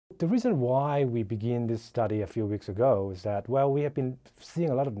the reason why we began this study a few weeks ago is that, well, we have been seeing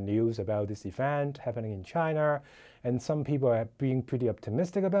a lot of news about this event happening in China, and some people are being pretty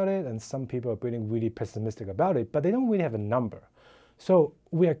optimistic about it, and some people are being really pessimistic about it, but they don't really have a number. So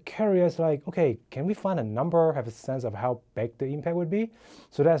we are curious, like, okay, can we find a number, have a sense of how big the impact would be?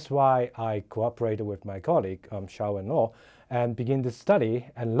 So that's why I cooperated with my colleague, Shaowen, and begin this study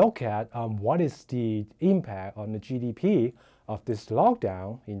and look at what is the impact on the GDP of this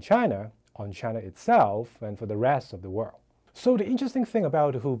lockdown in China, on China itself, and for the rest of the world. So the interesting thing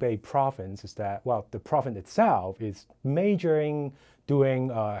about the Hubei province is that, well, the province itself is majoring, doing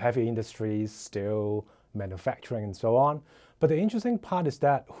heavy industries, steel, manufacturing, and so on. But the interesting part is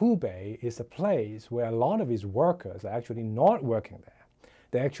that Hubei is a place where a lot of its workers are actually not working there.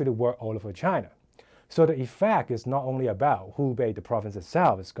 They actually work all over China. So the effect is not only about Hubei, the province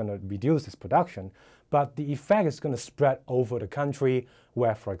itself, is going to reduce its production, but the effect is going to spread over the country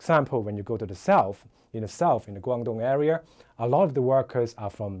where, for example, when you go to the south, in the Guangdong area, a lot of the workers are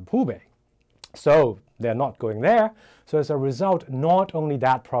from Hubei. So they're not going there. So as a result, not only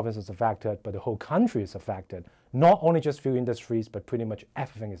that province is affected, but the whole country is affected. Not only just few industries, but pretty much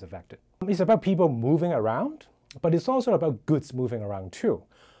everything is affected. It's about people moving around, but it's also about goods moving around too.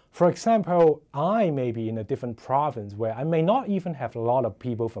 For example, I may be in a different province where I may not even have a lot of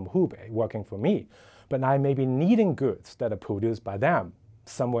people from Hubei working for me, but I may be needing goods that are produced by them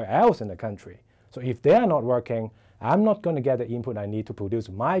somewhere else in the country. So if they are not working, I'm not going to get the input I need to produce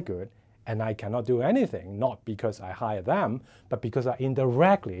my good, and I cannot do anything, not because I hire them, but because I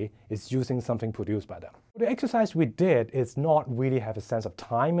indirectly is using something produced by them. The exercise we did is not really have a sense of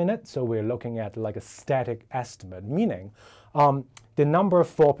time in it, so we're looking at like a static estimate, meaning the number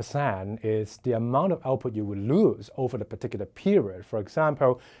 4% is the amount of output you will lose over the particular period. For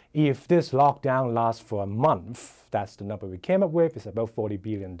example, if this lockdown lasts for a month, that's the number we came up with, it's about $40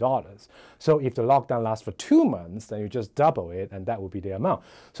 billion. So if the lockdown lasts for 2 months, then you just double it, and that would be the amount.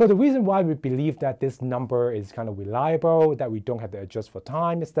 So the reason why we believe that this number is kind of reliable, that we don't have to adjust for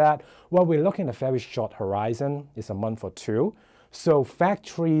time, is that, well, we're looking at a very short horizon, it's a month or two. So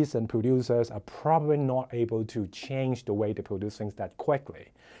factories and producers are probably not able to change the way they produce things that quickly.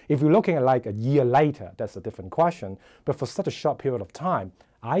 If you're looking at like a year later, that's a different question. But for such a short period of time,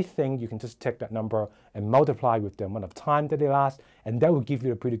 I think you can just take that number and multiply with the amount of time that they last, and that will give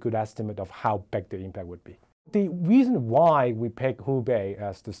you a pretty good estimate of how big the impact would be. The reason why we pick Hubei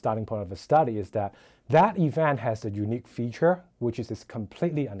as the starting point of the study is that that event has a unique feature, which is it's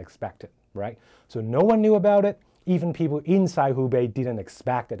completely unexpected, right? So no one knew about it. Even people inside Hubei didn't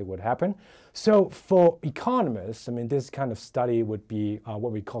expect that it would happen. So for economists, I mean, this kind of study would be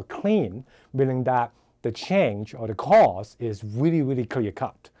what we call clean, meaning that the change or the cause is really, really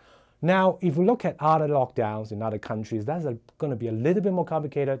clear-cut. Now, if we look at other lockdowns in other countries, that's going to be a little bit more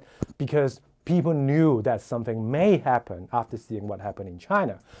complicated because people knew that something may happen after seeing what happened in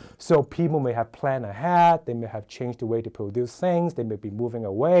China. So people may have planned ahead, they may have changed the way to produce things, they may be moving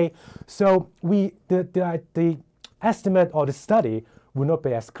away. So the estimate or the study would not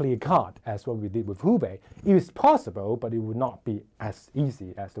be as clear-cut as what we did with Hubei. It is possible, but it would not be as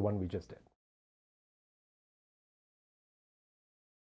easy as the one we just did.